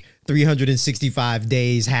 like 365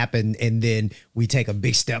 days happen and then we take a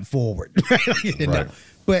big step forward. Right.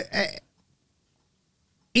 But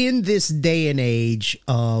in this day and age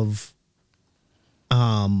of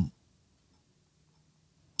the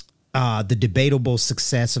debatable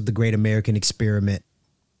success of the Great American Experiment,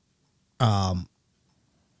 a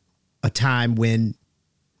time when,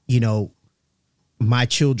 my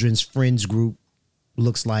children's friends group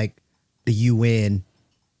looks like the UN,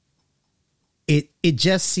 it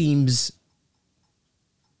just seems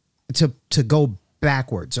to go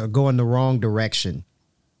backwards or go in the wrong direction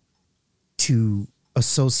to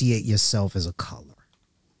associate yourself as a color.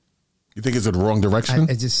 You think it's in the wrong direction?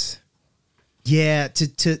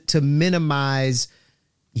 To minimize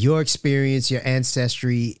your experience, your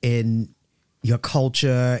ancestry, and your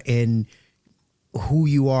culture, and who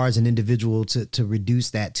you are as an individual, to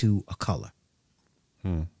reduce that to a color.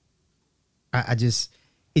 It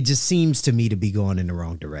just seems to me to be going in the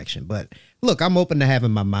wrong direction. But look, I'm open to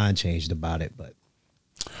having my mind changed about it. But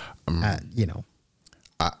I'm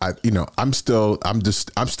still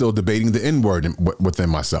debating the N-word within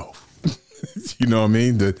myself. You know what I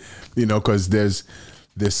mean? Because there's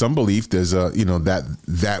some belief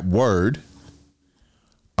that word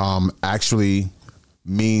actually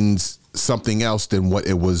means something else than what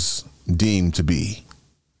it was deemed to be.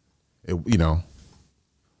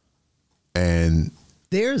 And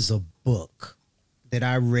there's a book that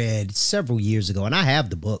I read several years ago, and I have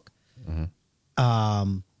the book.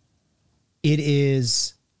 Mm-hmm. It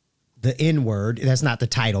is the N-word. That's not the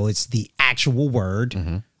title. It's the actual word.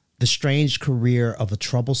 Mm-hmm. The Strange Career of a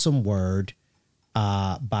Troublesome Word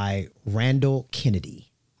by Randall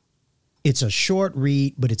Kennedy. It's a short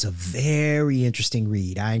read, but it's a very interesting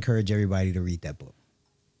read. I encourage everybody to read that book.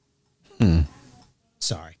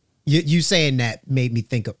 Sorry. You saying that made me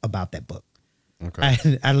think about that book.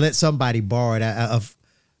 Okay. I let somebody borrow it.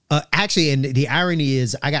 Actually, and the irony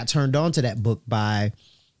is I got turned on to that book by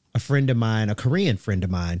a friend of mine, a Korean friend of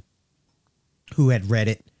mine, who had read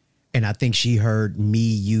it. And I think she heard me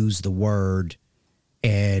use the word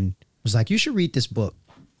and was like, you should read this book.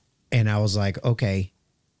 And I was like, okay.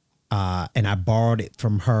 And I borrowed it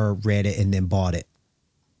from her, read it, and then bought it.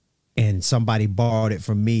 And somebody borrowed it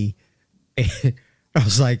from me. And I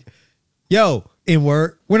was like, yo,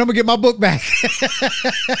 N-word, when I'm going to get my book back?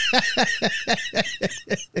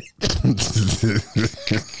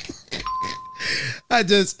 I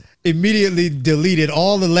just immediately deleted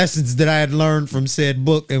all the lessons that I had learned from said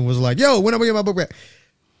book and was like, yo, when am I going to get my book back?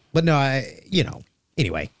 But no,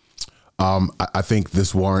 anyway. I think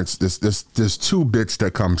this warrants there's two bits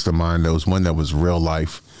that comes to mind. There was one that was real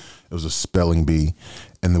life. It was a spelling bee,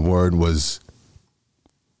 and the word was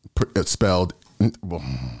spelled. Well,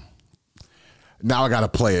 now I got to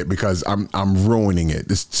play it because I'm ruining it.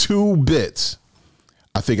 There's two bits.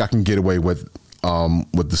 I think I can get away with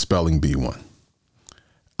the spelling bee one.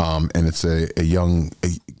 And it's a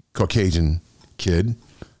Caucasian kid,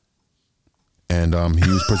 and he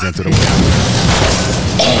was presented a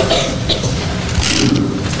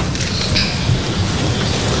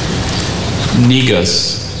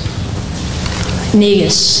Negus.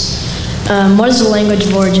 What is the language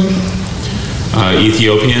of origin?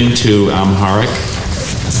 Ethiopian to Amharic.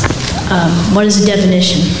 What is the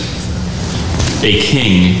definition? A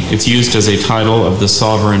king. It's used as a title of the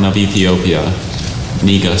sovereign of Ethiopia.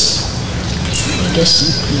 Negus.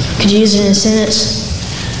 Could you use it in a sentence?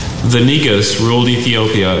 The Negus ruled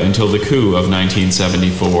Ethiopia until the coup of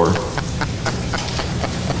 1974.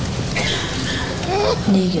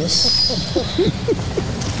 Negus.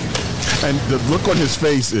 And the look on his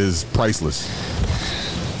face is priceless.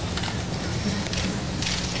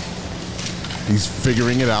 He's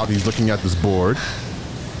figuring it out. He's looking at this board,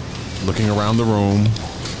 looking around the room.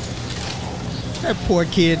 That poor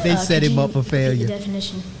kid, they set him up for failure. The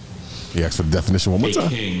definition. He asked for the definition one more time. A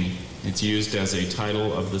king. It's used as a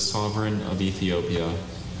title of the sovereign of Ethiopia.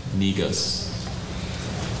 Negus.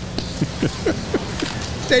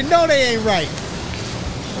 They know they ain't right.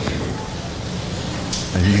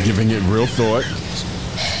 And he's giving it real thought.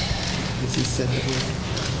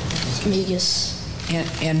 Negus.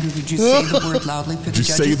 Andrew, would you say the word loudly for the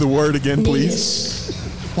judges? Would you say the word again, please?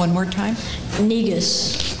 Negus. One more time.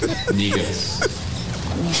 Negus. Negus.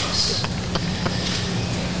 Negus.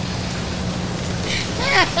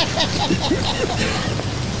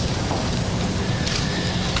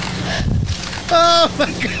 Oh my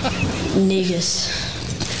God. Negus.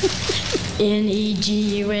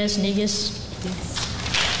 Negus. Negus.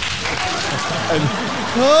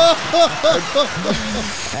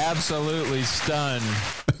 Absolutely stunned.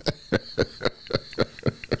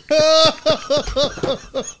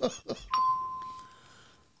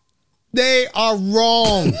 They are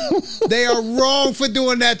wrong. They are wrong for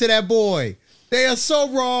doing that to that boy. They are so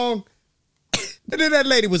wrong. And then that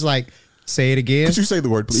lady was like, say it again. Could you say the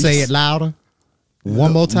word, please? Say it louder.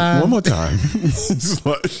 One more time. One more time. It's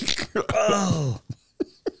like,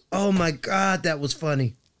 oh my God, that was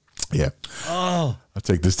funny. Yeah. Oh. I'll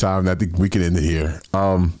take this time. I think we can end it here.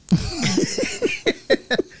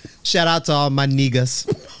 Shout out to all my niggas.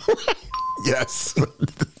 Yes.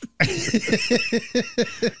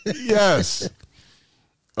 Yes.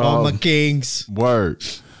 All my kings. Word.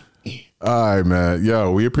 All right, man.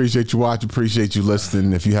 Yo, we appreciate you watching. Appreciate you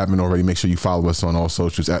listening. If you haven't already, make sure you follow us on all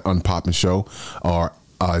socials at Unpopin Show, or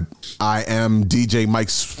I am DJ Mike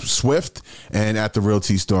Swift, and at the Real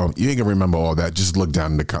T Storm. You ain't gonna remember all that. Just look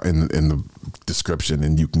down in the description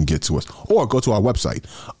and you can get to us, or go to our website,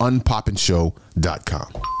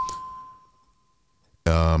 unpopinshow.com.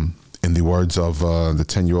 In the words of the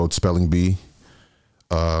 10-year-old spelling bee,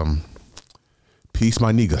 peace,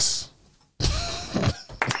 my niggas.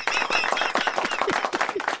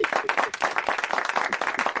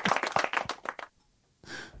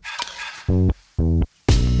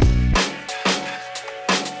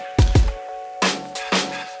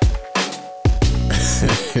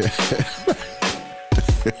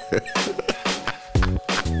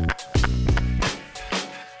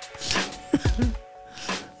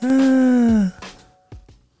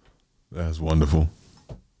 That's wonderful.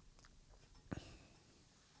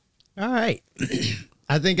 All right.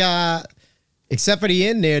 I think except for the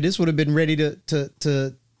end there, this would have been ready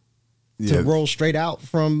to roll straight out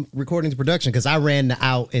from recording to production, because I ran the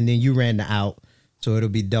out and then you ran the out. So it'll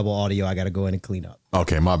be double audio. I got to go in and clean up.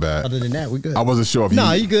 Okay, my bad. Other than that, we're good. I wasn't sure if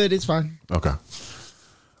No, you good. It's fine. Okay.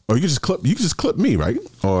 Or you can just clip me, right?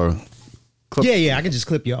 Or clip. Yeah, I can just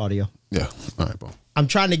clip your audio. Yeah. All right, bro. I'm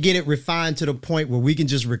trying to get it refined to the point where we can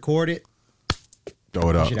just record it. Throw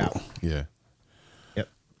it up. Push it out. Yeah. Yep.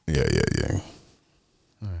 Yeah.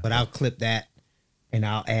 But I'll clip that and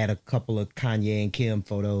I'll add a couple of Kanye and Kim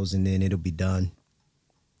photos and then it'll be done.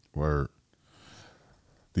 Word.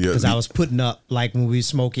 Because I was putting up, like when we were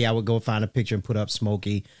Smokey, I would go find a picture and put up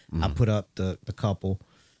Smokey. I put up the couple.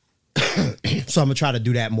 So I'm going to try to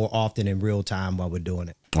do that more often in real time while we're doing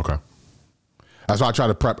it. Okay. That's why I try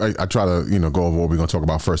to prep. I try to, go over what we're going to talk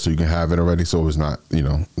about first so you can have it already so it's not,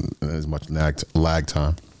 as much lag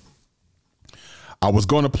time. I was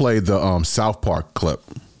going to play the South Park clip.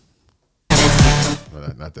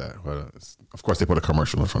 Well, not that. But of course, they put a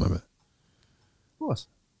commercial in front of it. Of course.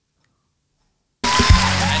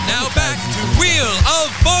 And now back to Wheel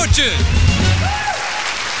of Fortune.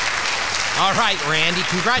 All right, Randy,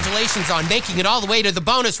 congratulations on making it all the way to the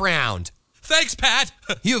bonus round. Thanks, Pat.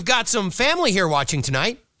 You've got some family here watching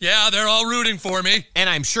tonight. Yeah, they're all rooting for me. And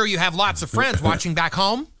I'm sure you have lots of friends watching back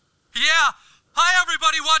home. Yeah. Hi,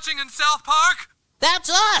 everybody watching in South Park. That's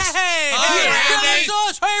us. Hey, Randy. That's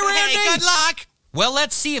us. Hey, Randy. Hey, good luck. Well,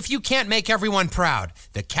 let's see if you can't make everyone proud.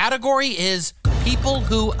 The category is people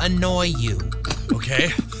who annoy you.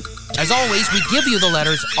 Okay. As always, we give you the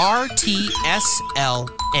letters R, T, S, L,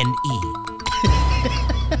 and E.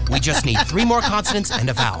 We just need 3 more consonants and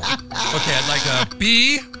a vowel. Okay, I'd like a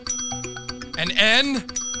B, an N,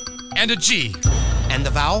 and a G. And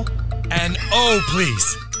the vowel? An O,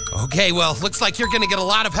 please. Okay, well, looks like you're going to get a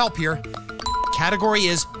lot of help here. Category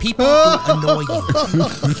is people who annoy you.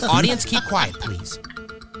 Audience, keep quiet, please.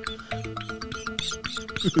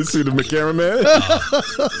 You see the cameraman?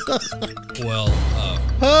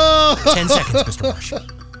 10 seconds, Mr. Marsh.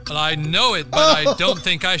 Well, I know it, but I don't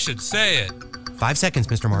think I should say it. 5 seconds,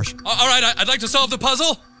 Mr. Marsh. All right, I'd like to solve the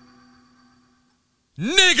puzzle.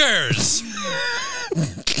 Niggers!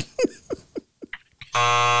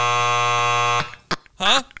 Huh?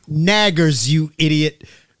 Naggers, you idiot.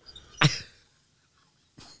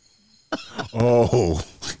 Oh.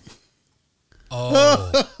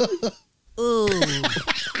 Oh,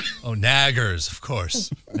 naggers, of course.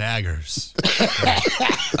 Naggers.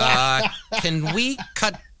 Can we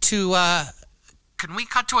cut to a...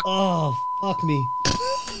 Oh, fuck me.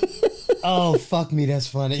 Oh, fuck me. That's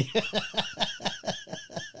funny.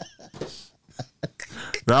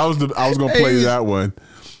 I was gonna play that one.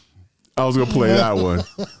 I was gonna play that one,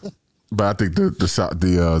 but I think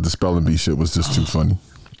the spelling bee shit was just too funny.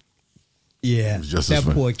 Yeah, just that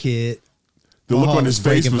poor kid. The look on his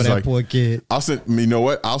face was like, poor kid. I'll send. You know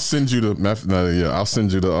what? I'll send you the. I'll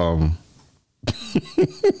send you the.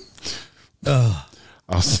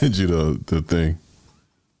 I'll send you the thing.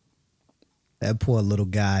 That poor little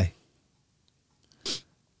guy.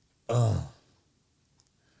 Oh.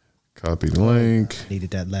 Copy the link.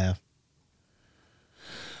 Needed that laugh.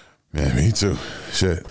 Man, me too. Shit.